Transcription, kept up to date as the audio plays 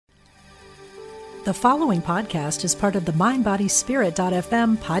The following podcast is part of the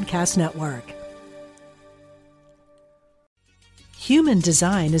MindBodySpirit.fm podcast network. Human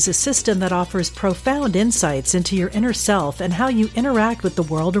design is a system that offers profound insights into your inner self and how you interact with the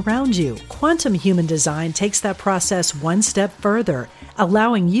world around you. Quantum human design takes that process one step further,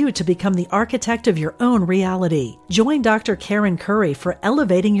 allowing you to become the architect of your own reality. Join Dr. Karen Curry for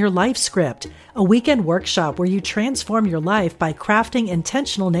Elevating Your Life Script, a weekend workshop where you transform your life by crafting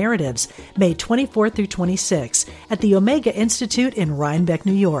intentional narratives, May 24 through 26 at the Omega Institute in Rhinebeck,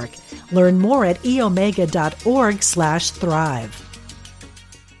 New York. Learn more at eomega.org/thrive.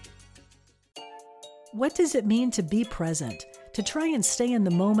 What does it mean to be present? To try and stay in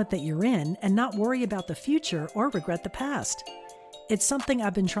the moment that you're in and not worry about the future or regret the past? It's something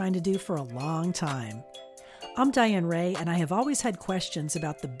I've been trying to do for a long time. I'm Diane Ray, and I have always had questions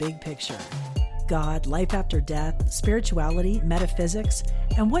about the big picture. God, life after death, spirituality, metaphysics,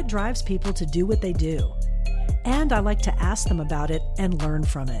 and what drives people to do what they do. And I like to ask them about it and learn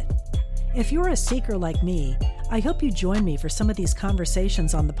from it. If you're a seeker like me, I hope you join me for some of these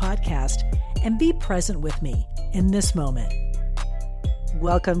conversations on the podcast and be present with me in this moment.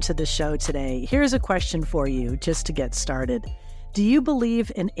 Welcome to the show today. Here's a question for you just to get started. Do you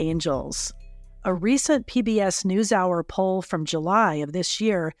believe in angels? A recent PBS NewsHour poll from July of this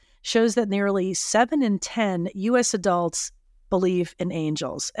year shows that nearly 7 in 10 U.S. adults believe in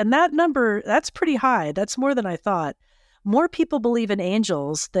angels. And that number, that's pretty high. That's more than I thought. More people believe in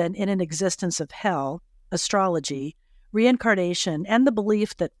angels than in an existence of hell, astrology, reincarnation, and the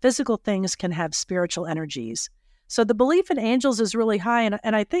belief that physical things can have spiritual energies. So the belief in angels is really high,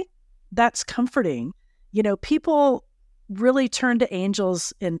 and I think that's comforting. You know, people really turn to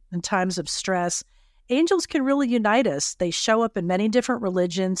angels in times of stress. Angels can really unite us. They show up in many different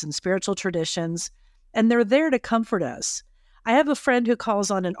religions and spiritual traditions, and they're there to comfort us. I have a friend who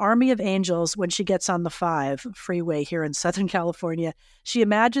calls on an army of angels when she gets on the 5 freeway here in Southern California. She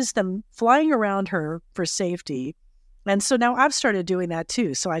imagines them flying around her for safety. And so now I've started doing that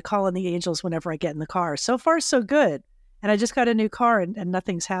too. So I call on the angels whenever I get in the car. So far, so good. And I just got a new car and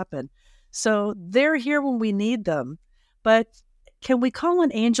nothing's happened. So they're here when we need them. But can we call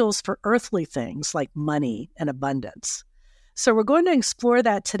on angels for earthly things like money and abundance? So we're going to explore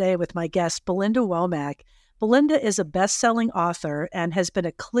that today with my guest, Belinda Womack. Belinda is a best-selling author and has been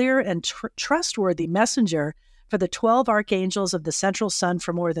a clear and trustworthy messenger for the 12 archangels of the Central Sun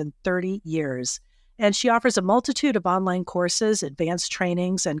for more than 30 years. And she offers a multitude of online courses, advanced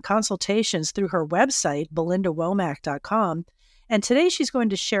trainings, and consultations through her website, belindawomack.com. And today she's going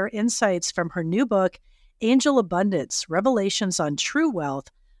to share insights from her new book, Angel Abundance, Revelations on True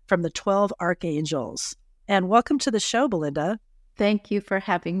Wealth from the 12 Archangels. And welcome to the show, Belinda. Thank you for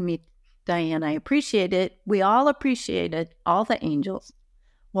having me, Diane. I appreciate it. We all appreciate it, all the angels.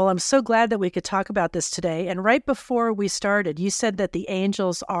 Well, I'm so glad that we could talk about this today. And right before we started, you said that the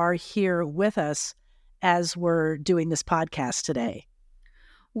angels are here with us as we're doing this podcast today.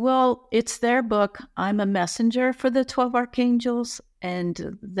 Well, it's their book. I'm a messenger for the 12 archangels,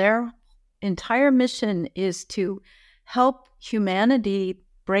 and their entire mission is to help humanity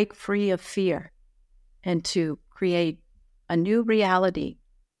break free of fear and to create a new reality.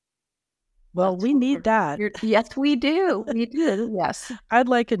 Well, we need that. Yes, we do. We do, yes. I'd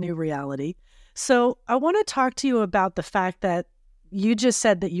like a new reality. So I want to talk to you about the fact that you just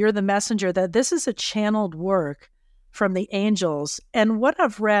said that you're the messenger, that this is a channeled work from the angels. And what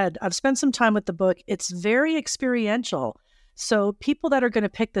I've read, I've spent some time with the book, it's very experiential. So people that are going to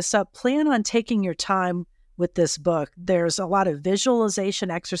pick this up, plan on taking your time with this book. There's a lot of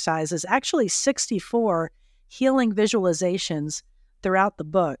visualization exercises, actually 64 healing visualizations throughout the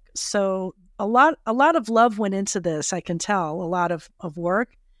book. So a lot of love went into this, I can tell, a lot of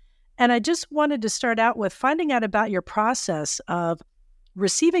work. And I just wanted to start out with finding out about your process of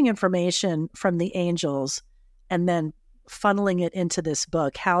receiving information from the angels and then funneling it into this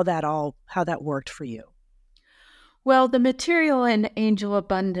book, how that worked for you. Well, the material in Angel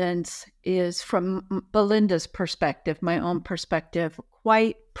Abundance is, from Belinda's perspective, my own perspective,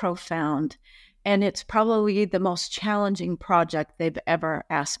 quite profound. And it's probably the most challenging project they've ever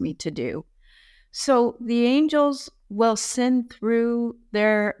asked me to do. So the angels will send through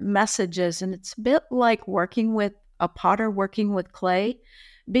their messages, and it's a bit like working with a potter working with clay,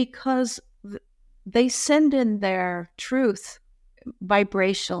 because they send in their truth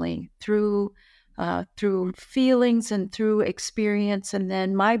vibrationally through feelings and through experience, and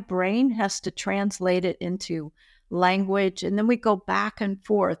then my brain has to translate it into language, and then we go back and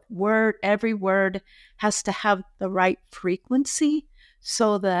forth. Every word has to have the right frequency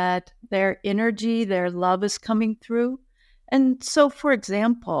so that their energy, their love is coming through. And so, for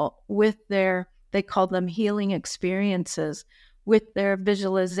example, with their they call them healing experiences with their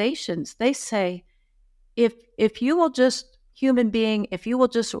visualizations. They say, if you will just, human being, if you will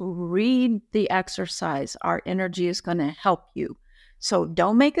just read the exercise, our energy is going to help you. So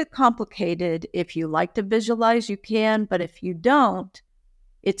don't make it complicated. If you like to visualize, you can, but if you don't,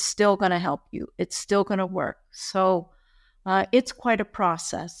 it's still going to help you. It's still going to work. So it's quite a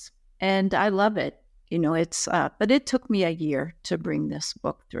process, and I love it. But it took me a year to bring this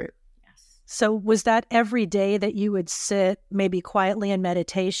book through. Yes. So was that every day that you would sit maybe quietly in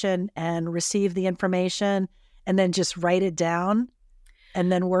meditation and receive the information and then just write it down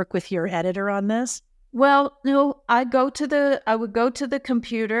and then work with your editor on this? Well, no, I would go to the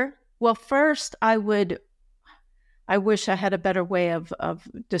computer. Well, first I wish I had a better way of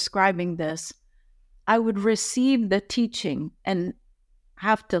describing this. I would receive the teaching and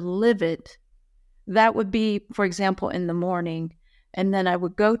have to live it. That would be, for example, in the morning, and then I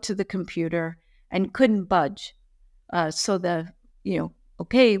would go to the computer and couldn't budge.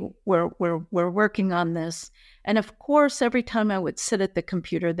 Okay, we're working on this. And of course, every time I would sit at the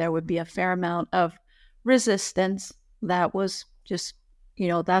computer, there would be a fair amount of resistance. That was just,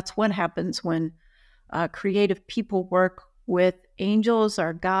 that's what happens when creative people work with angels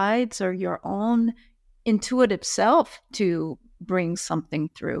or guides or your own intuitive self to bring something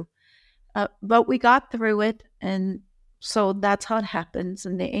through. But we got through it, and so that's how it happens.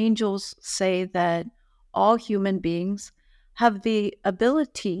 And the angels say that all human beings have the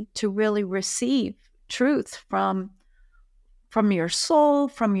ability to really receive truth from your soul,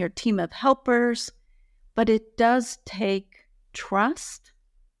 from your team of helpers, but it does take trust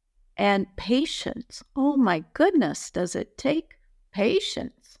and patience. Oh my goodness, does it take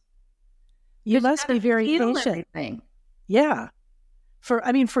patience? You must be very patient. Everything. Yeah. For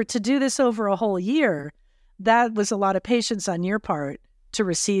to do this over a whole year, that was a lot of patience on your part to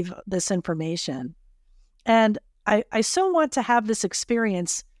receive this information. And I so want to have this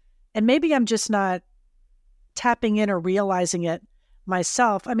experience, and maybe I'm just not tapping in or realizing it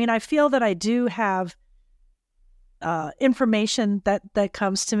myself. I feel that I do have information that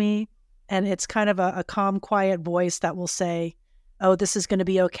comes to me, and it's kind of a calm, quiet voice that will say, oh, this is going to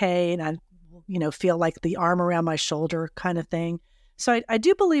be okay. And I, feel like the arm around my shoulder kind of thing. So I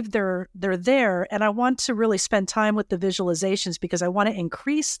do believe they're there, and I want to really spend time with the visualizations because I want to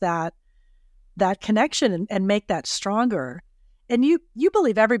increase that connection and make that stronger. And you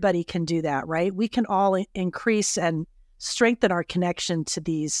believe everybody can do that, right? We can all increase and strengthen our connection to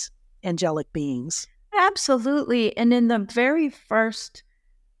these angelic beings. Absolutely. And in the very first,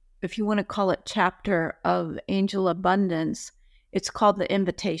 if you want to call it, chapter of Angel Abundance, it's called The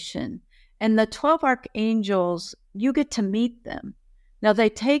Invitation. And the 12 archangels, you get to meet them. Now, they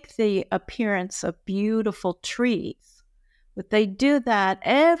take the appearance of beautiful trees, but they do that.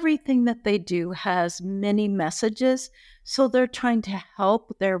 Everything that they do has many messages. So they're trying to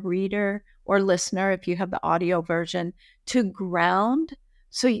help their reader or listener, if you have the audio version, to ground.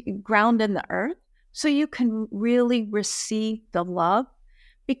 So you ground in the earth so you can really receive the love,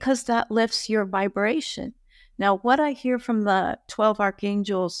 because that lifts your vibration. Now, what I hear from the 12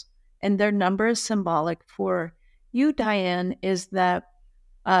 archangels, and their number is symbolic for you, Diane, is that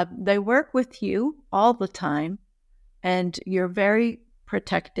they work with you all the time, and you're very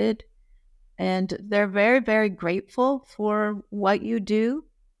protected, and they're very, very grateful for what you do.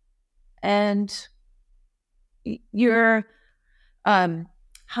 And you're,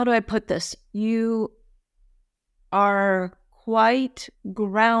 how do I put this? You are quite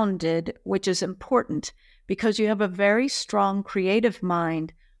grounded, which is important because you have a very strong creative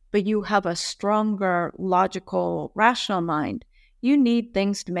mind, but you have a stronger logical, rational mind. You need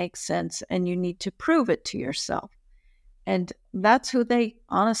things to make sense, and you need to prove it to yourself. And that's who they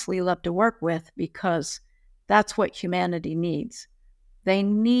honestly love to work with, because that's what humanity needs. They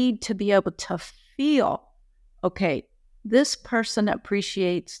need to be able to feel, okay, this person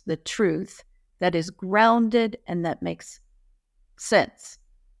appreciates the truth that is grounded and that makes sense.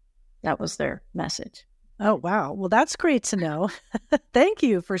 That was their message. Oh, wow. Well, that's great to know. Thank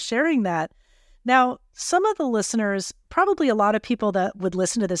you for sharing that. Now, some of the listeners, probably a lot of people that would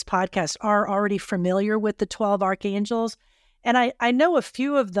listen to this podcast, are already familiar with the 12 archangels. And I know a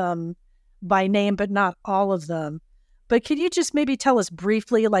few of them by name, but not all of them. But could you just maybe tell us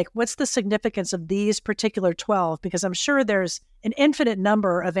briefly, like, what's the significance of these particular 12? Because I'm sure there's an infinite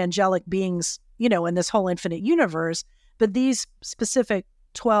number of angelic beings, in this whole infinite universe, but these specific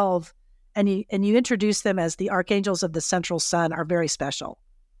 12, and you introduce them as the archangels of the central sun, are very special.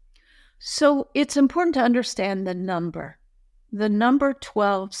 So it's important to understand the number. The number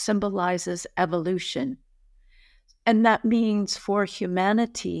 12 symbolizes evolution. And that means for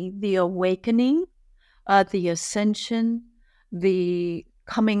humanity, the awakening the ascension, the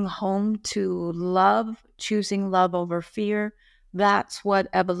coming home to love, choosing love over fear. That's what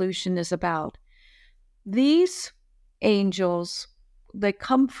evolution is about. These angels, they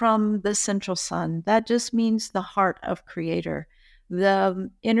come from the central sun. That just means the heart of Creator, the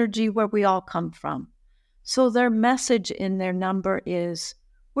energy where we all come from. So their message in their number is,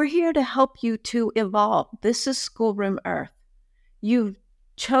 we're here to help you to evolve. This is Schoolroom Earth. You've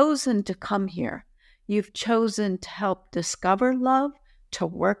chosen to come here. You've chosen to help discover love, to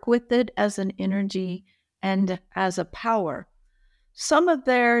work with it as an energy and as a power. Some of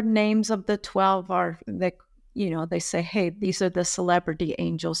their names of the 12 are, they say, hey, these are the celebrity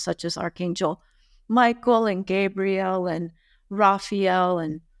angels, such as Archangel Michael and Gabriel and Raphael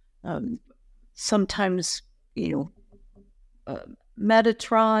and sometimes,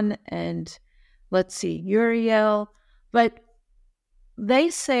 Metatron and Uriel. But they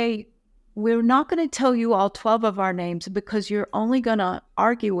say, we're not going to tell you all 12 of our names because you're only going to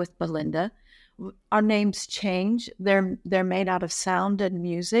argue with Belinda. Our names change. They're made out of sound and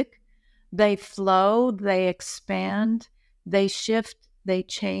music. They flow, they expand, they shift, they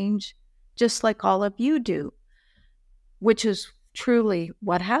change, just like all of you do, which is truly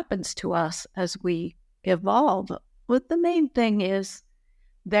what happens to us as we evolve. But the main thing is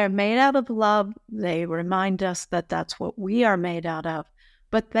they're made out of love. They remind us that that's what we are made out of,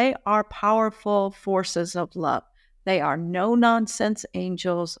 but they are powerful forces of love. They are no-nonsense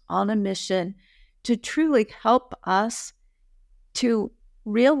angels on a mission to truly help us to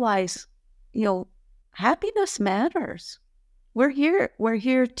realize, happiness matters. We're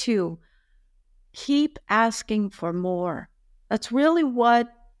here to keep asking for more. That's really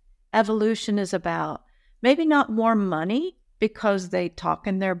what evolution is about. Maybe not more money, because they talk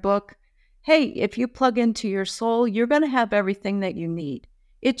in their book, hey, if you plug into your soul, you're going to have everything that you need.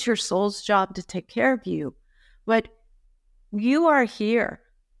 It's your soul's job to take care of you. But you are here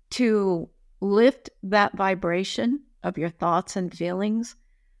to lift that vibration of your thoughts and feelings.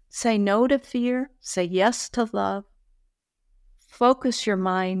 Say no to fear. Say yes to love. Focus your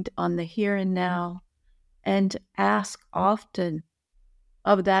mind on the here and now and ask often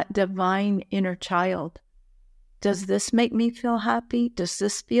of that divine inner child. Does this make me feel happy? Does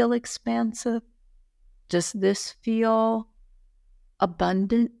this feel expansive? Does this feel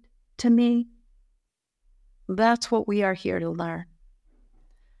abundant to me? That's what we are here to learn.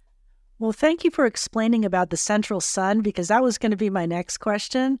 Well, thank you for explaining about the central sun, because that was going to be my next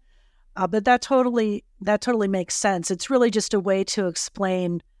question. But that totally makes sense. It's really just a way to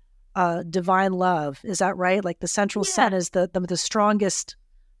explain divine love. Is that right? Like the central sun is the strongest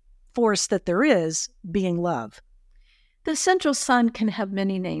force that there is, being love. The central sun can have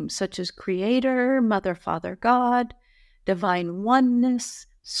many names, such as Creator, Mother, Father, God, Divine Oneness,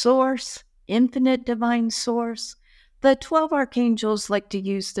 Source, Infinite Divine Source. The 12 archangels like to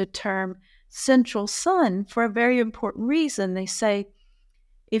use the term central sun for a very important reason. They say,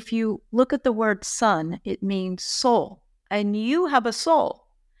 if you look at the word sun, it means soul, and you have a soul,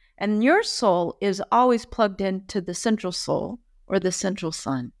 and your soul is always plugged into the central soul or the central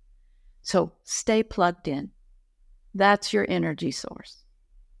sun. So stay plugged in. That's your energy source.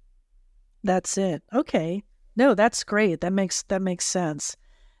 That's it. Okay. No, that's great. That makes sense.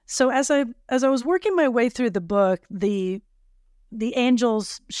 So as I was working my way through the book, the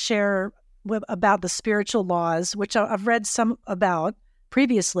angels share about the spiritual laws, which I've read some about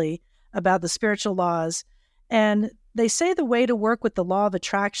previously, about the spiritual laws, and they say the way to work with the law of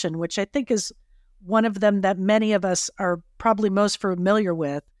attraction, which I think is one of them that many of us are probably most familiar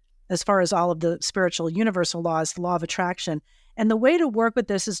with, as far as all of the spiritual universal laws, the law of attraction. And the way to work with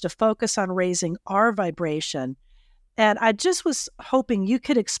this is to focus on raising our vibration. And I just was hoping you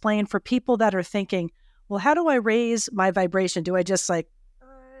could explain for people that are thinking, well, how do I raise my vibration? Do I just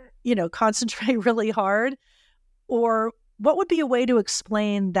concentrate really hard? Or what would be a way to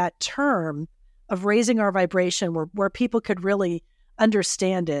explain that term of raising our vibration where people could really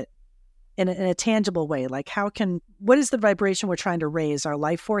understand it in a tangible way? Like what is the vibration we're trying to raise? Our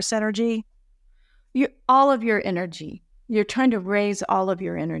life force energy? All of your energy. You're trying to raise all of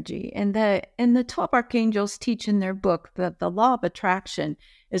your energy. And the 12 archangels teach in their book that the law of attraction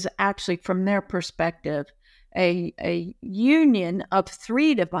is actually, from their perspective, a union of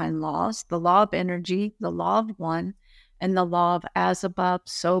 3 divine laws: the law of energy, the law of one, and the law of as above,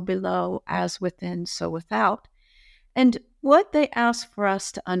 so below, as within, so without. And what they ask for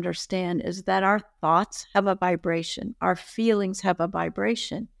us to understand is that our thoughts have a vibration, our feelings have a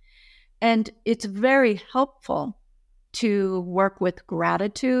vibration. And it's very helpful to work with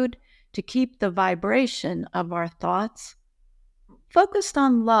gratitude, to keep the vibration of our thoughts focused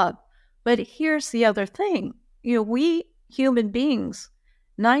on love. But here's the other thing. We human beings,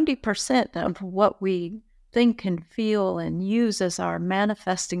 90% of what we think and feel and use as our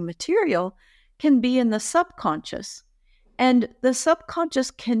manifesting material can be in the subconscious. And the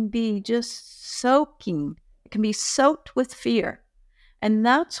subconscious can be just soaking, it can be soaked with fear. And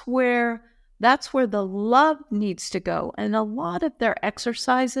that's where the love needs to go. And a lot of their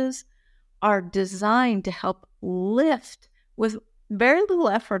exercises are designed to help lift, with very little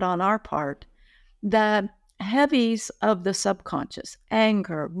effort on our part, the heavies of the subconscious: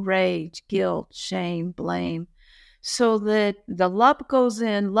 anger, rage, guilt, shame, blame, so that the love goes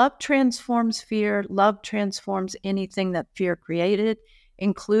in. Love transforms fear. Love transforms anything that fear created,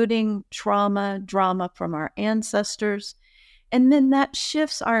 including trauma, drama from our ancestors. And then that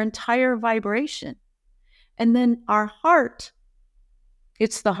shifts our entire vibration. And then our heart,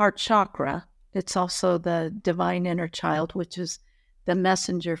 it's the heart chakra. It's also the divine inner child, which is the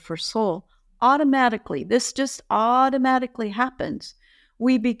messenger for soul. Automatically, this just automatically happens.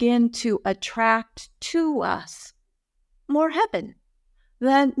 We begin to attract to us more heaven.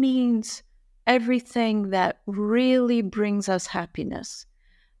 That means everything that really brings us happiness,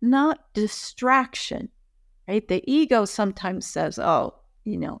 not distraction, right? The ego sometimes says, oh,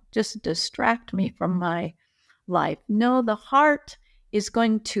 just distract me from my life. No, the heart is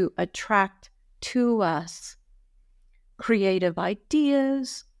going to attract to us creative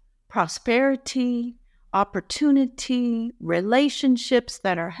ideas, prosperity, opportunity, relationships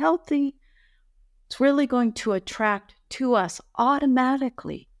that are healthy. It's really going to attract to us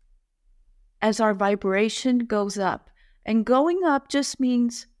automatically as our vibration goes up. And going up just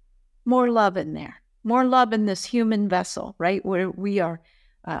means more love in there, more love in this human vessel, right? Where we are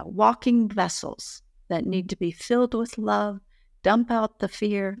walking vessels that need to be filled with love, dump out the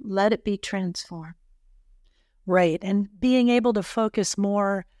fear, let it be transformed. Right. And being able to focus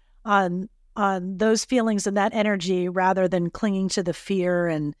more on those feelings and that energy rather than clinging to the fear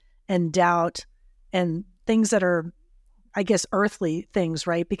and doubt and things that are, I guess, earthly things,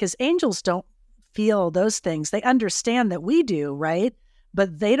 right? Because angels don't feel those things. They understand that we do, right?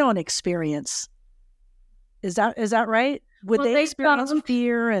 But they don't experience. Is that right? Would they experience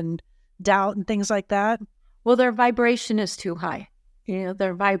fear and doubt and things like that? Well, their vibration is too high.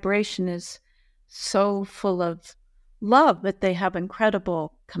 Their vibration is so full of love that they have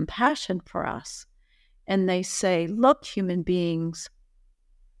incredible compassion for us. And they say, look, human beings,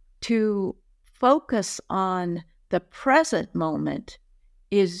 to focus on the present moment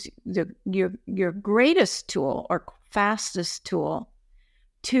is your greatest tool or fastest tool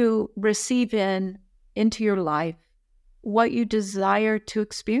to receive into your life what you desire to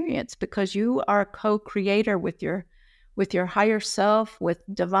experience, because you are a co-creator with your higher self, with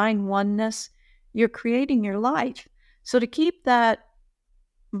divine oneness. You're creating your life. So to keep that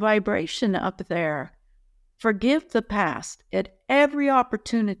vibration up there, forgive the past at every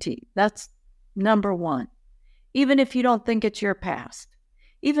opportunity. That's number one. Even if you don't think it's your past,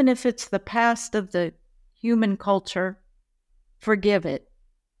 even if it's the past of the human culture, forgive it.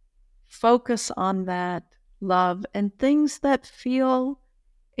 Focus on that love and things that feel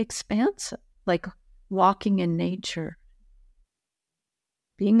expansive, like walking in nature,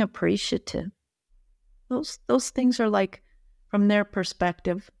 being appreciative. Those things are like, from their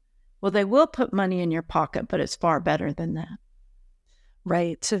perspective, well, they will put money in your pocket, but it's far better than that.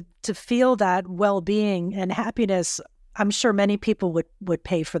 Right. To feel that well-being and happiness, I'm sure many people would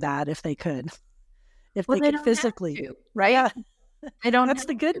pay for that if they could. If they could physically. To, right? Yeah. They don't. That's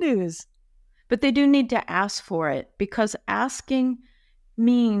the good news. But they do need to ask for it, because asking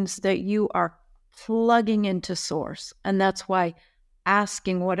means that you are plugging into source. And that's why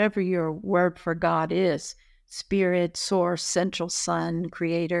asking, whatever your word for God is, spirit, source, central sun,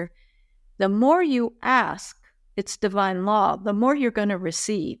 creator, the more you ask, it's divine law, the more you're going to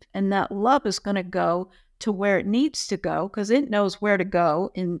receive. And that love is going to go to where it needs to go, because it knows where to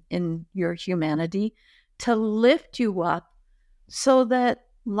go in your humanity to lift you up so that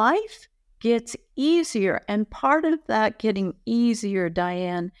life gets easier. And part of that getting easier,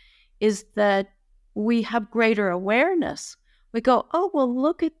 Diane, is that we have greater awareness. We go, oh, well,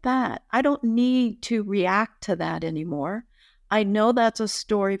 look at that. I don't need to react to that anymore. I know that's a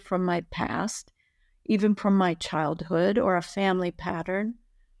story from my past, even from my childhood, or a family pattern.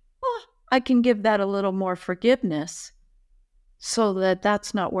 Well, I can give that a little more forgiveness so that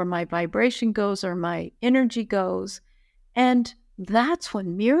that's not where my vibration goes or my energy goes. And that's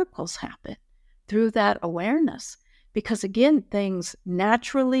when miracles happen, through that awareness. Because again, things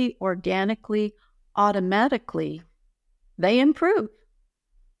naturally, organically, automatically, they improve.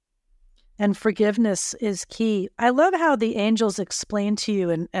 And forgiveness is key. I love how the angels explain to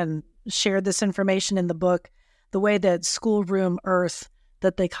you and share this information in the book, the way that schoolroom earth,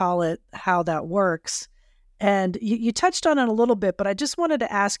 that they call it, how that works. And you touched on it a little bit, but I just wanted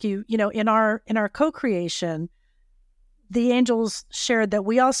to ask you, in our co-creation, the angels shared that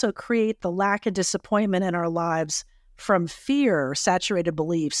we also create the lack of disappointment in our lives from fear, saturated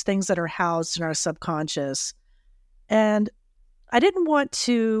beliefs, things that are housed in our subconscious. And I didn't want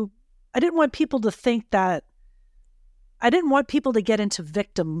people to think that, I didn't want people to get into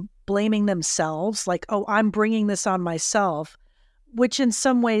victim blaming themselves, like, oh, I'm bringing this on myself, which in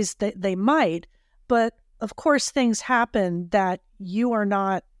some ways they might. But of course, things happen that you are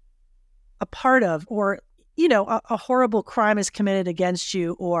not a part of, or, a horrible crime is committed against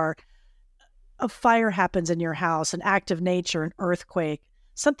you, or a fire happens in your house, an act of nature, an earthquake,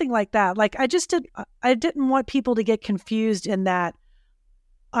 something like that. Like, I didn't want people to get confused in that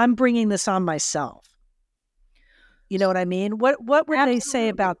I'm bringing this on myself. You know what I mean? What would Absolutely. they say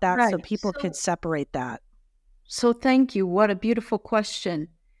about that, right, so people could separate that? So thank you. What a beautiful question.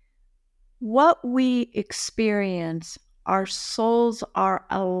 What we experience, our souls are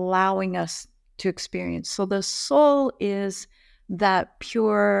allowing us to experience. So the soul is that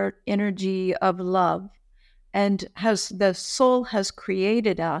pure energy of love, and the soul has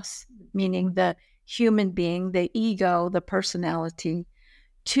created us, meaning the human being, the ego, the personality,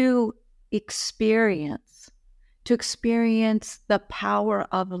 to experience the power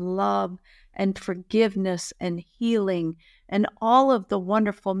of love and forgiveness and healing and all of the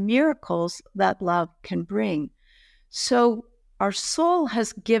wonderful miracles that love can bring. So our soul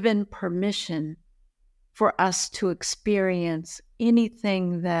has given permission for us to experience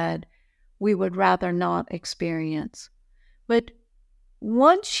anything that we would rather not experience. But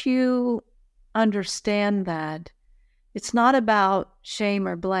once you understand that, it's not about shame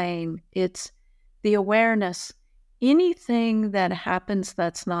or blame, it's the awareness. Anything that happens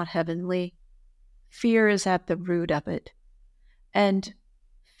that's not heavenly, fear is at the root of it. And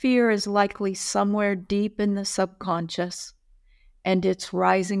fear is likely somewhere deep in the subconscious, and it's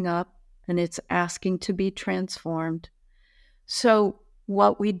rising up and it's asking to be transformed. So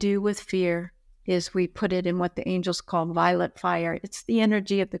what we do with fear is we put it in what the angels call violet fire. It's the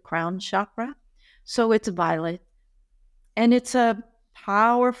energy of the crown chakra. So it's violet. And it's a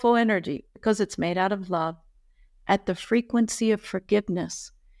powerful energy because it's made out of love at the frequency of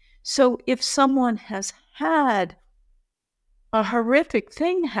forgiveness. So if someone has had a horrific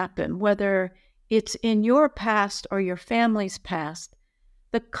thing happen, whether it's in your past or your family's past,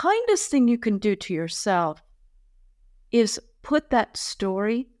 the kindest thing you can do to yourself is put that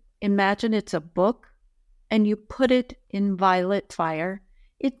story, imagine it's a book, and you put it in violet fire.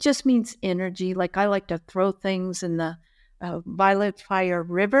 It just means energy. Like, I like to throw things in the violet fire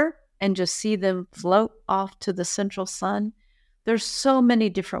river and just see them float off to the central sun. There's so many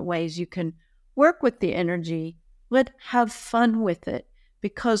different ways you can work with the energy, but have fun with it,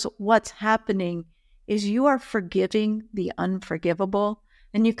 because what's happening is you are forgiving the unforgivable,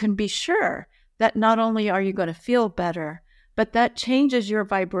 and you can be sure that not only are you going to feel better, but that changes your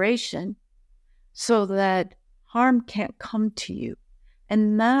vibration so that harm can't come to you.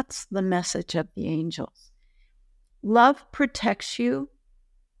 And that's the message of the angels. Love protects you.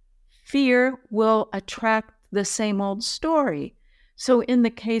 Fear will attract the same old story. So in the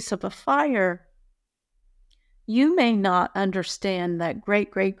case of a fire, you may not understand that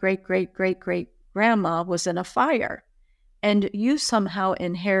great-great-great-great-great-great-grandma was in a fire, and you somehow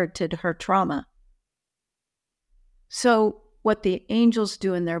inherited her trauma. So what the angels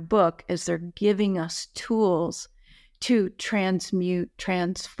do in their book is they're giving us tools to transmute,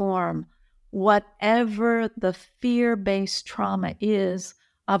 transform whatever the fear-based trauma is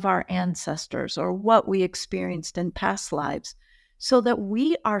of our ancestors or what we experienced in past lives, so that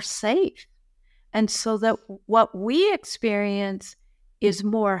we are safe and so that what we experience is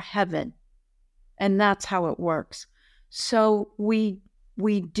more heaven. And that's how it works. So we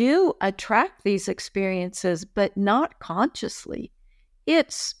do attract these experiences, but not consciously.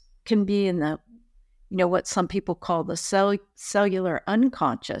 It can be in the, what some people call the cellular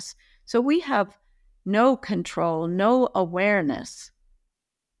unconscious. So we have no control, no awareness,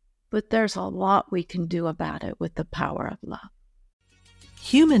 but there's a lot we can do about it with the power of love.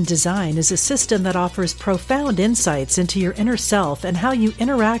 Human design is a system that offers profound insights into your inner self and how you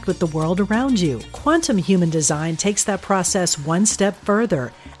interact with the world around you. Quantum human design takes that process one step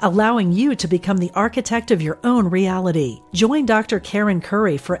further, allowing you to become the architect of your own reality. Join Dr. Karen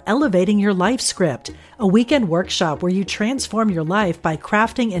Curry for Elevating Your Life Script, a weekend workshop where you transform your life by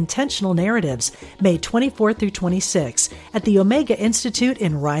crafting intentional narratives, May 24th through 26 at the Omega Institute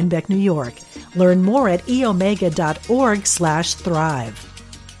in Rhinebeck, New York. Learn more at eomega.org/thrive.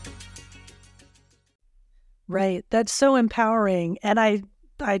 Right. That's so empowering. And I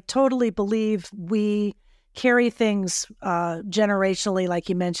totally believe we carry things generationally, like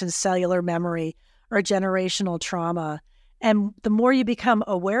you mentioned, cellular memory or generational trauma. And the more you become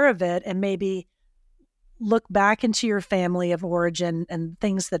aware of it and maybe look back into your family of origin and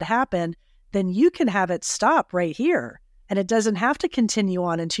things that happened, then you can have it stop right here. And it doesn't have to continue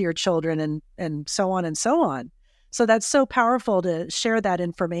on into your children and so on and so on. So that's so powerful to share that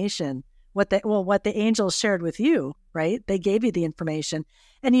information. What the angels shared with you, right? They gave you the information.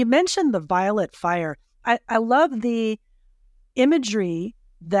 And you mentioned the violet fire. I love the imagery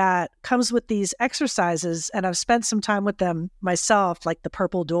that comes with these exercises, and I've spent some time with them myself, like the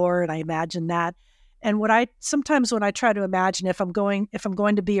purple door, and I imagine that. And sometimes when I try to imagine if I'm going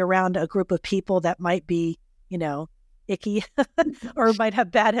to be around a group of people that might be, icky or might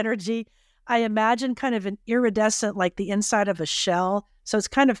have bad energy, I imagine kind of an iridescent, like the inside of a shell. So it's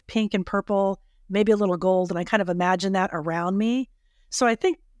kind of pink and purple, maybe a little gold. And I kind of imagine that around me. So I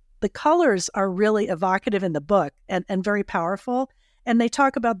think the colors are really evocative in the book and very powerful. And they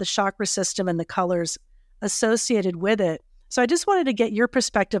talk about the chakra system and the colors associated with it. So I just wanted to get your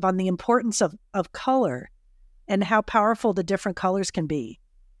perspective on the importance of color and how powerful the different colors can be.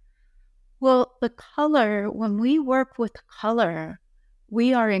 Well, the color, when we work with color,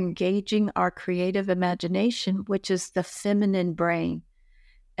 we are engaging our creative imagination, which is the feminine brain.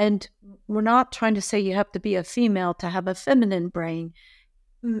 And we're not trying to say you have to be a female to have a feminine brain.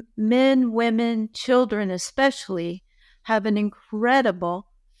 Men, women, children especially have an incredible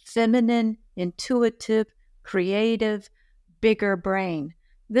feminine, intuitive, creative, bigger brain.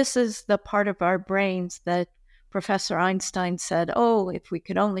 This is the part of our brains that Professor Einstein said, oh, if we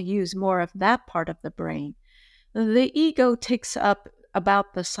could only use more of that part of the brain. The ego takes up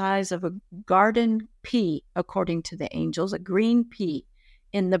about the size of a garden pea, according to the angels, a green pea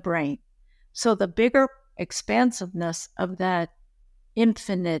in the brain. So the bigger expansiveness of that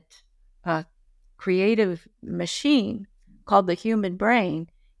infinite creative machine called the human brain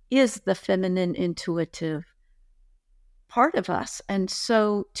is the feminine intuitive part of us. And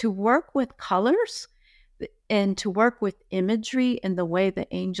so to work with colors and to work with imagery in the way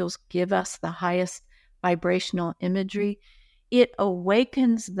the angels give us the highest vibrational imagery, it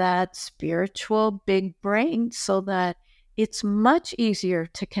awakens that spiritual big brain so that it's much easier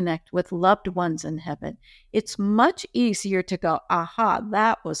to connect with loved ones in heaven. It's much easier to go, aha,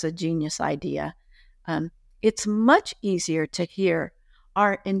 that was a genius idea. It's much easier to hear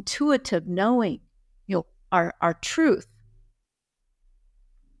our intuitive knowing, our truth.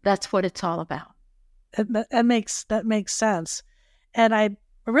 That's what it's all about. That makes sense. And I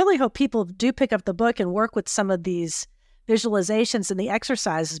really hope people do pick up the book and work with some of these visualizations and the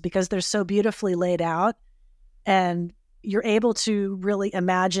exercises because they're so beautifully laid out and you're able to really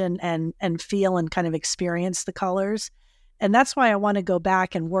imagine and feel and kind of experience the colors. And that's why I want to go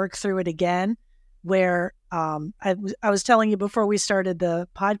back and work through it again, where I was telling you before we started the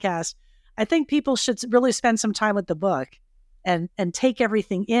podcast, I think people should really spend some time with the book and take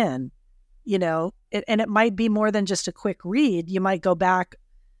everything in, and it might be more than just a quick read. You might go back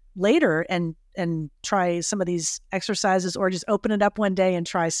later and try some of these exercises or just open it up one day and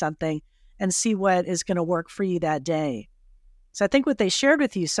try something and see what is going to work for you that day. So I think what they shared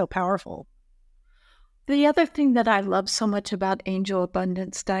with you is so powerful. The other thing that I love so much about Angel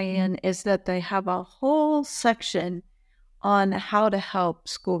Abundance, Diane, is that they have a whole section on how to help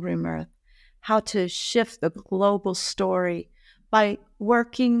schoolroom Earth, how to shift the global story by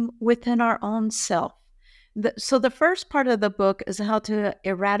working within our own self. So the first part of the book is how to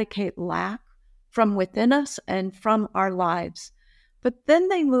eradicate lack from within us and from our lives. But then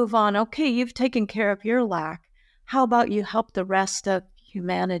they move on, okay, you've taken care of your lack. How about you help the rest of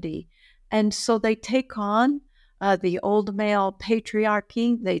humanity? And so they take on the old male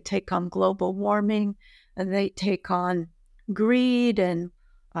patriarchy, they take on global warming, and they take on greed and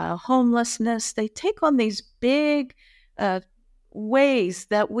homelessness. They take on these big ways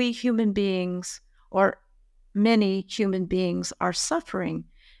that we human beings, or many human beings, are suffering.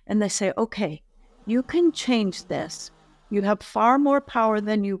 And they say, okay, you can change this. You have far more power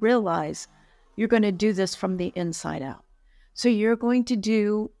than you realize. You're going to do this from the inside out. So you're going to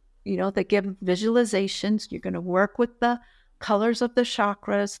do, they give visualizations. You're going to work with the colors of the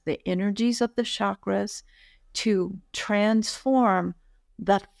chakras, the energies of the chakras to transform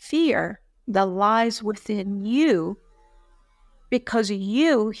the fear that lies within you, because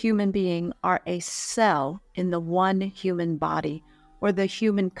you, human being, are a cell in the one human body or the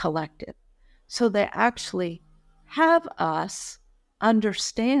human collective. So they actually have us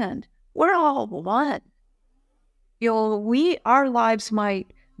understand we're all one. Our lives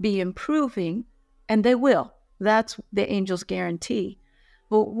might be improving, and they will. That's the angel's guarantee.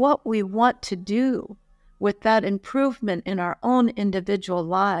 But what we want to do with that improvement in our own individual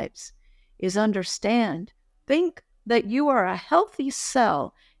lives is think that you are a healthy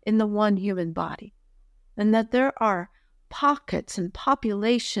cell in the one human body, and that there are pockets and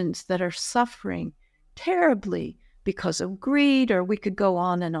populations that are suffering terribly because of greed, or we could go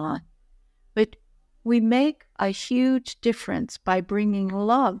on and on. But we make a huge difference by bringing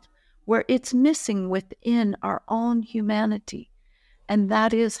love where it's missing within our own humanity. And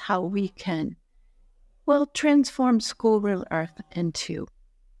that is how we can, transform school earth into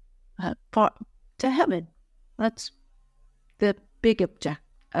to heaven. That's the big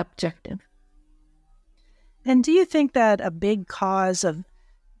objective. And do you think that a big cause of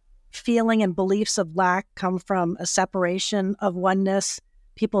feeling and beliefs of lack come from a separation of oneness?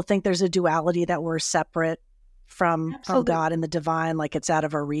 People think there's a duality, that we're separate from God and the divine, like it's out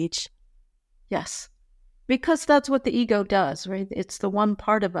of our reach. Yes, because that's what the ego does, right? It's the one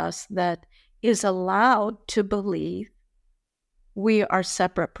part of us that is allowed to believe we are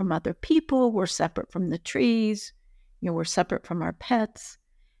separate from other people, we're separate from the trees, we're separate from our pets,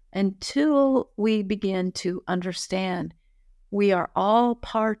 until we begin to understand we are all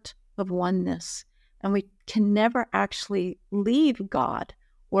part of oneness, and we can never actually leave God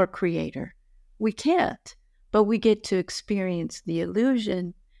or Creator. We can't, but we get to experience the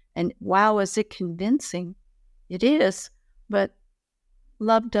illusion, and wow, is it convincing? It is, but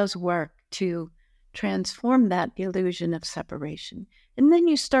love does work to transform that illusion of separation. And then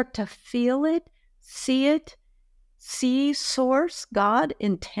you start to feel it, see Source, God,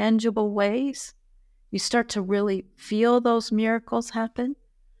 in tangible ways. You start to really feel those miracles happen.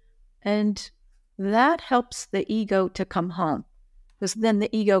 And that helps the ego to come home, because then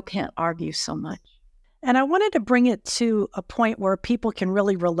the ego can't argue so much. And I wanted to bring it to a point where people can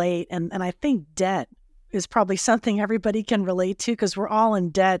really relate. And I think debt is probably something everybody can relate to, because we're all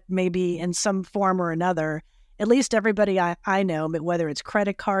in debt, maybe in some form or another. At least everybody I know, but whether it's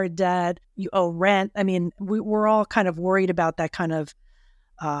credit card debt, you owe rent. I mean, we're all kind of worried about that kind of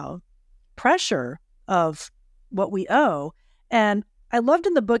pressure of what we owe. And I loved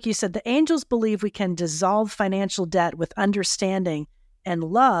in the book, you said the angels believe we can dissolve financial debt with understanding and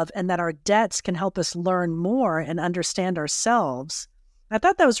love, and that our debts can help us learn more and understand ourselves. I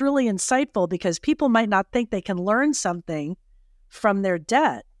thought that was really insightful, because people might not think they can learn something from their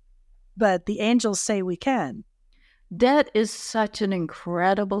debt, but the angels say we can. Debt is such an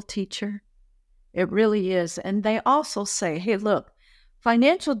incredible teacher. It really is. And they also say, hey, look,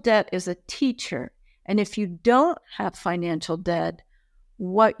 financial debt is a teacher. And if you don't have financial debt,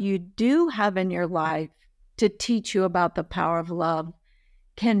 what you do have in your life to teach you about the power of love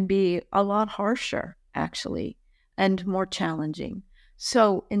can be a lot harsher, actually, and more challenging.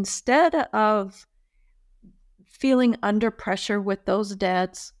 So instead of feeling under pressure with those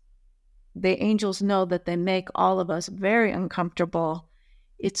debts, the angels know that they make all of us very uncomfortable.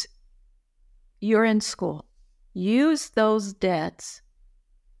 You're in school. Use those debts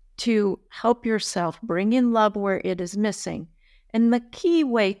to help yourself bring in love where it is missing. And the key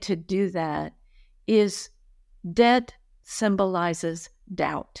way to do that is debt symbolizes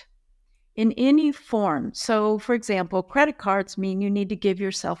doubt in any form. So, for example, credit cards mean you need to give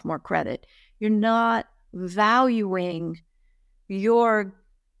yourself more credit. You're not valuing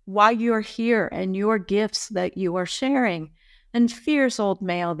why you're here and your gifts that you are sharing. And fear's old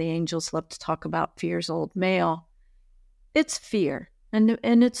male, the angels love to talk about fear's old male. It's fear, and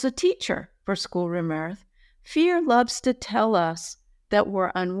it's a teacher for schoolroom earth. Fear loves to tell us that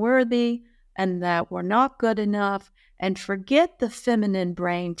we're unworthy and that we're not good enough, and forget the feminine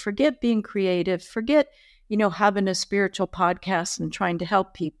brain, forget being creative, forget, having a spiritual podcast and trying to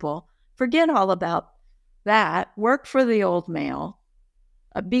help people. Forget all about that. Work for the old male.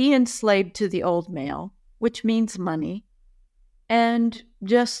 Be enslaved to the old male, which means money, and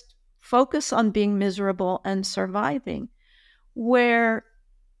just focus on being miserable and surviving, where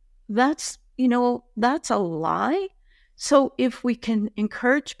that's a lie. So if we can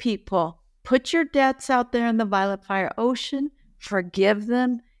encourage people, put your debts out there in the violet fire ocean, forgive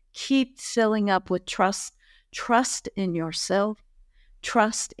them, keep filling up with trust trust in yourself,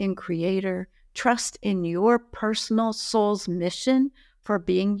 trust in Creator, trust in your personal soul's mission for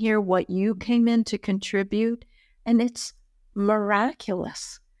being here, what you came in to contribute. And it's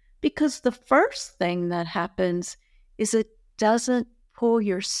miraculous because the first thing that happens is it doesn't pull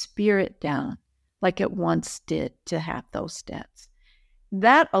your spirit down like it once did to have those debts.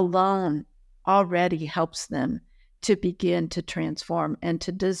 That alone already helps them to begin to transform and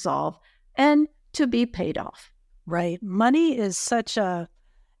to dissolve and to be paid off. Right. Money is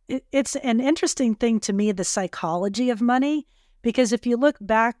it's an interesting thing to me, the psychology of money, because if you look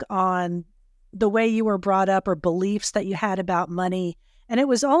back on the way you were brought up or beliefs that you had about money, and it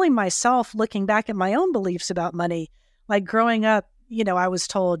was only myself looking back at my own beliefs about money, like growing up, I was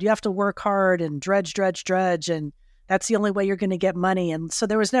told you have to work hard and dredge, and that's the only way you're going to get money. And so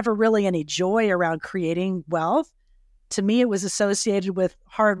there was never really any joy around creating wealth. To me, it was associated with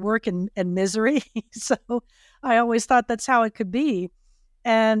hard work and misery. So I always thought that's how it could be.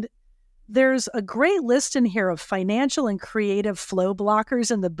 And there's a great list in here of financial and creative flow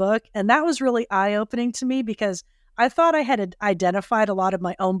blockers in the book. And that was really eye-opening to me because I thought I had identified a lot of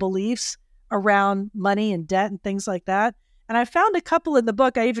my own beliefs around money and debt and things like that. And I found a couple in the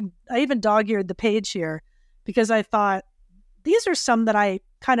book. I even dog-eared the page here because I thought these are some that I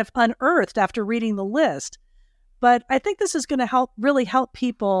kind of unearthed after reading the list. But I think this is going to really help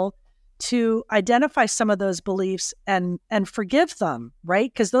people to identify some of those beliefs and forgive them,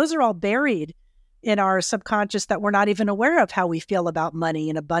 right? Because those are all buried in our subconscious that we're not even aware of how we feel about money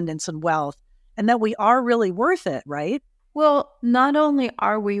and abundance and wealth, and that we are really worth it, right? Well, not only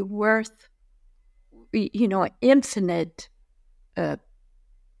are we worth, infinite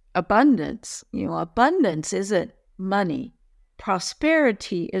abundance, abundance isn't money.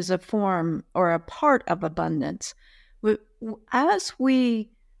 Prosperity is a form or a part of abundance. As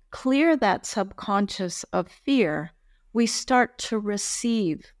we clear that subconscious of fear, we start to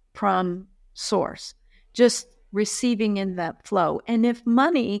receive from source, just receiving in that flow. And if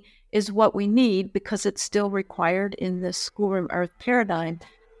money is what we need because it's still required in this schoolroom earth paradigm,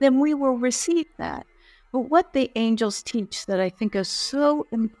 then we will receive that. But what the angels teach that I think is so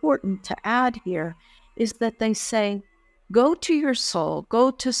important to add here is that they say, go to your soul,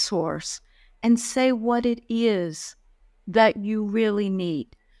 go to source, and say what it is that you really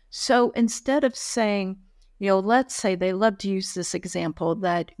need. So instead of saying, let's say they love to use this example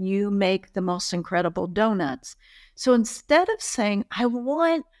that you make the most incredible donuts. So instead of saying, I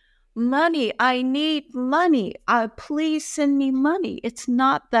want money, I need money, please send me money. It's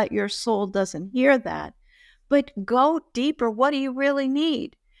not that your soul doesn't hear that, but go deeper. What do you really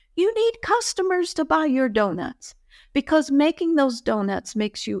need? You need customers to buy your donuts because making those donuts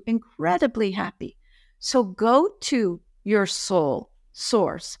makes you incredibly happy. So go to your soul,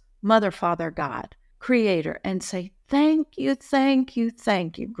 source, Mother, Father, God, Creator, and say, thank you, thank you,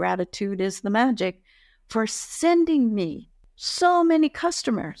 thank you. Gratitude is the magic for sending me so many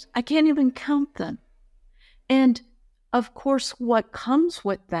customers. I can't even count them. And of course, what comes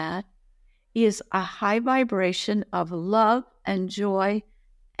with that is a high vibration of love and joy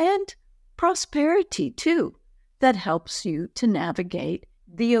and prosperity too, that helps you to navigate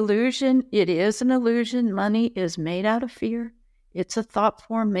the illusion. It is an illusion. Money is made out of fear. It's a thought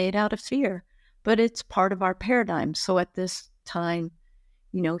form made out of fear, but it's part of our paradigm. So at this time,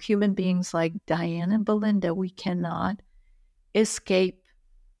 human beings like Diane and Belinda, we cannot escape,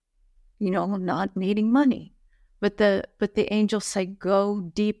 not needing money. But the angels say, go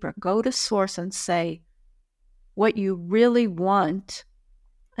deeper, go to source and say what you really want.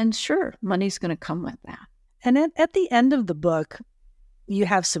 And sure, money's going to come with that. And at the end of the book, you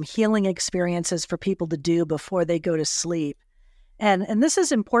have some healing experiences for people to do before they go to sleep. And this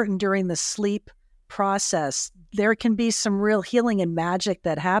is important during the sleep process. There can be some real healing and magic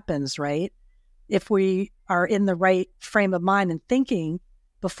that happens, right? If we are in the right frame of mind and thinking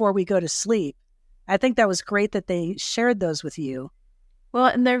before we go to sleep. I think that was great that they shared those with you. Well,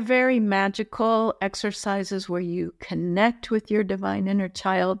 and they're very magical exercises where you connect with your divine inner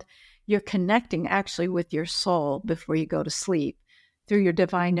child. You're connecting actually with your soul before you go to sleep through your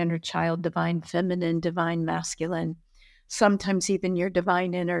divine inner child, divine feminine, divine masculine, sometimes even your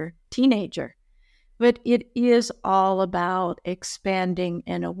divine inner teenager. But it is all about expanding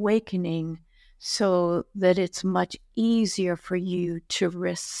and awakening so that it's much easier for you to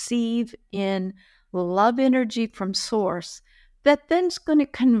receive in love energy from source that then's going to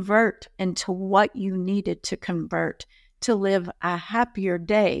convert into what you needed to convert to live a happier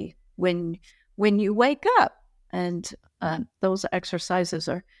day when you wake up. And those exercises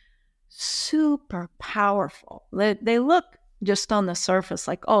are super powerful. They look just on the surface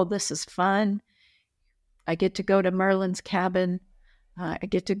like, oh, this is fun. I get to go to Merlin's cabin. I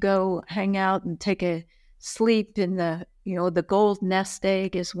get to go hang out and take a sleep in the gold nest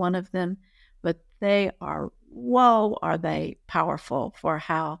egg is one of them. But they are, whoa, are they powerful for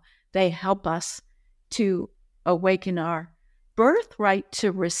how they help us to awaken our birthright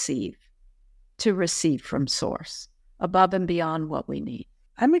to receive from Source above and beyond what we need.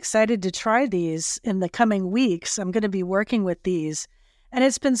 I'm excited to try these in the coming weeks. I'm going to be working with these. And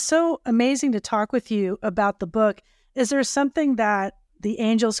it's been so amazing to talk with you about the book. Is there something that the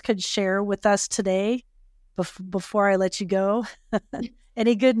angels could share with us today before I let you go?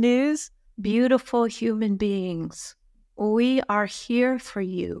 Any good news? Beautiful human beings, we are here for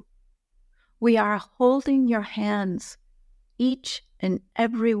you. We are holding your hands, each and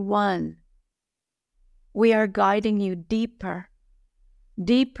every one. We are guiding you deeper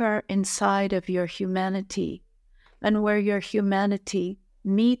inside of your humanity, and where your humanity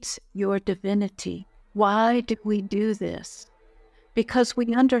meets your divinity. Why do we do this? Because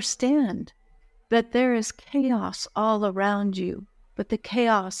we understand that there is chaos all around you, but the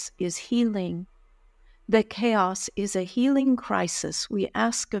chaos is healing. The chaos is a healing crisis. We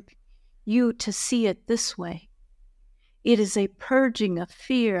ask of you to see it this way. It is a purging of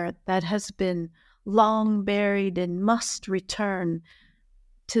fear that has been long buried and must return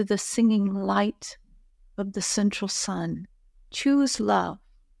to the singing light of the central sun. Choose love.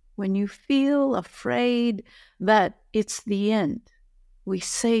 When you feel afraid that it's the end, we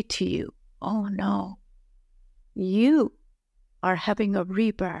say to you, oh no, you are having a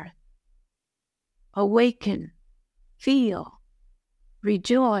rebirth. Awaken, feel,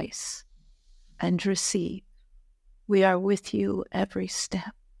 rejoice, and receive. We are with you every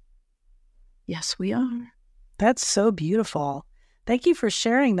step. Yes, we are. That's so beautiful. Thank you for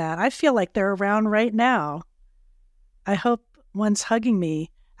sharing that. I feel like they're around right now. I hope one's hugging me.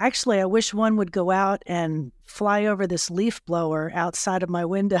 Actually, I wish one would go out and fly over this leaf blower outside of my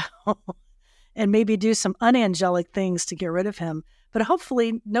window and maybe do some unangelic things to get rid of him. But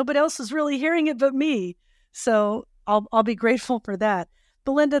hopefully nobody else is really hearing it but me. So I'll be grateful for that.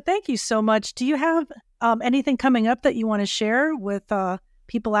 Belinda, thank you so much. Do you have anything coming up that you want to share with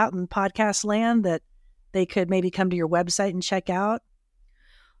people out in podcast land that they could maybe come to your website and check out?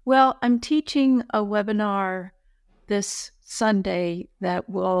 Well, I'm teaching a webinar this Sunday that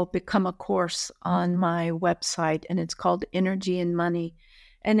will become a course on my website, and it's called Energy and Money.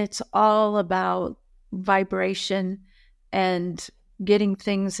 And it's all about vibration and getting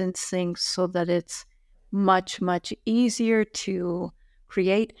things in sync so that it's much, much easier to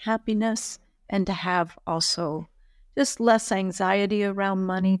create happiness and to have also just less anxiety around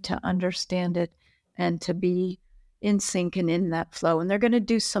money, to understand it and to be in sync and in that flow. And they're going to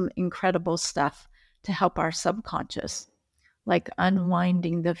do some incredible stuff to help our subconscious, like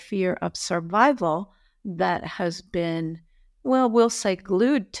unwinding the fear of survival that has been, well, we'll say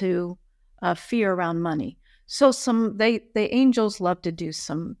glued to fear around money. So the angels love to do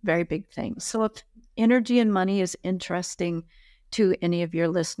some very big things. So if energy and money is interesting to any of your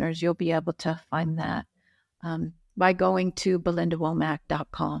listeners, you'll be able to find that by going to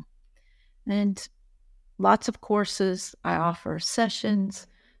belindawomack.com. And lots of courses. I offer sessions.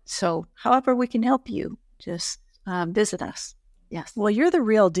 So however we can help you, just visit us. Yes. Well, you're the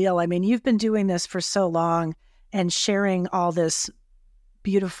real deal. I mean, you've been doing this for so long and sharing all this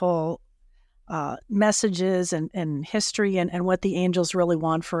beautiful messages and history and what the angels really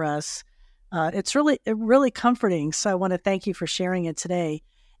want for us. It's really comforting. So I want to thank you for sharing it today.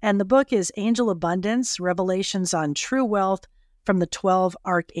 And the book is Angel Abundance, Revelations on True Wealth from the 12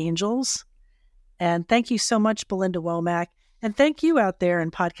 Archangels. And thank you so much, Belinda Womack. And thank you out there in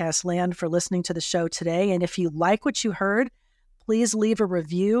podcast land for listening to the show today. And if you like what you heard, please leave a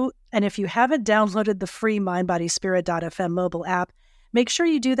review. And if you haven't downloaded the free mindbodyspirit.fm mobile app, make sure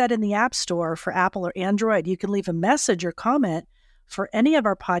you do that in the App Store for Apple or Android. You can leave a message or comment for any of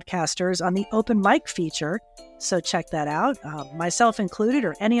our podcasters on the open mic feature. So check that out, myself included,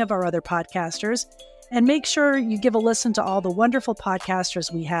 or any of our other podcasters. And make sure you give a listen to all the wonderful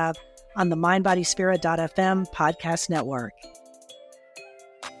podcasters we have on the mindbodyspirit.fm podcast network.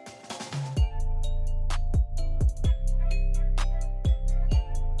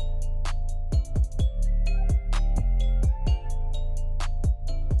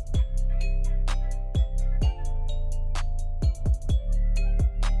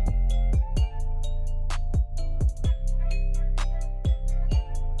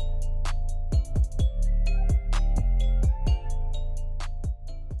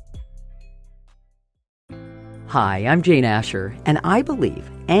 Hi, I'm Jane Asher, and I believe,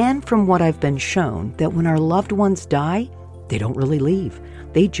 and from what I've been shown, that when our loved ones die, they don't really leave.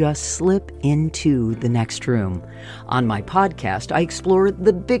 They just slip into the next room. On my podcast, I explore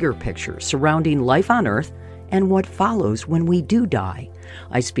the bigger picture surrounding life on Earth and what follows when we do die.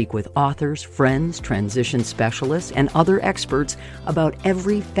 I speak with authors, friends, transition specialists, and other experts about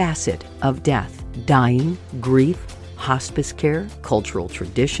every facet of death, dying, grief, hospice care, cultural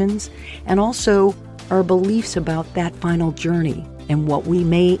traditions, and also our beliefs about that final journey and what we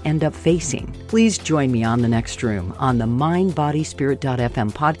may end up facing. Please join me on The Next Room on the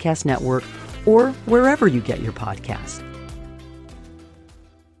MindBodySpirit.fm podcast network or wherever you get your podcasts.